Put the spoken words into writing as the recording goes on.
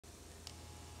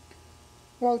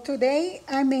Well, today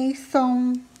I made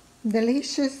some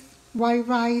delicious white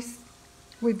rice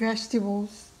with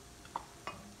vegetables.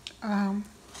 Um,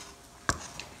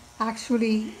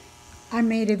 Actually, I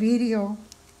made a video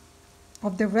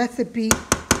of the recipe,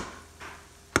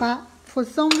 but for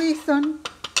some reason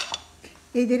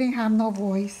it didn't have no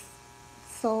voice.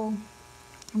 So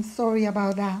I'm sorry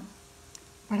about that,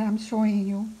 but I'm showing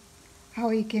you how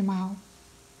it came out.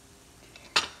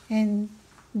 And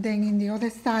then in the other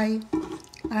side,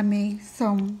 I made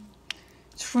some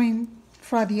shrimp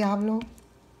fradiablo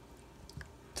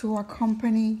to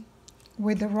accompany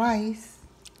with the rice,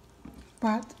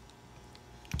 but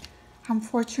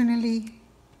unfortunately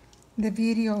the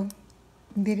video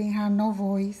didn't have no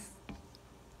voice.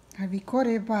 I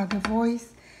recorded, but the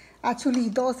voice actually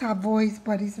does have voice,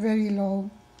 but it's very low,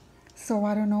 so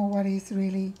I don't know what is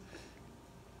really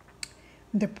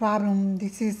the problem.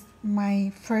 This is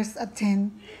my first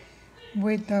attempt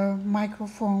with the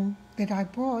microphone that I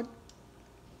bought,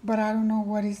 but I don't know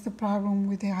what is the problem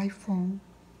with the iPhone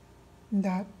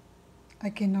that I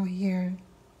cannot hear.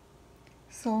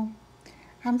 So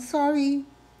I'm sorry.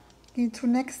 Until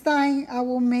next time, I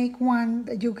will make one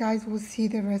that you guys will see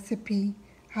the recipe.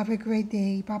 Have a great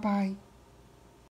day. Bye bye.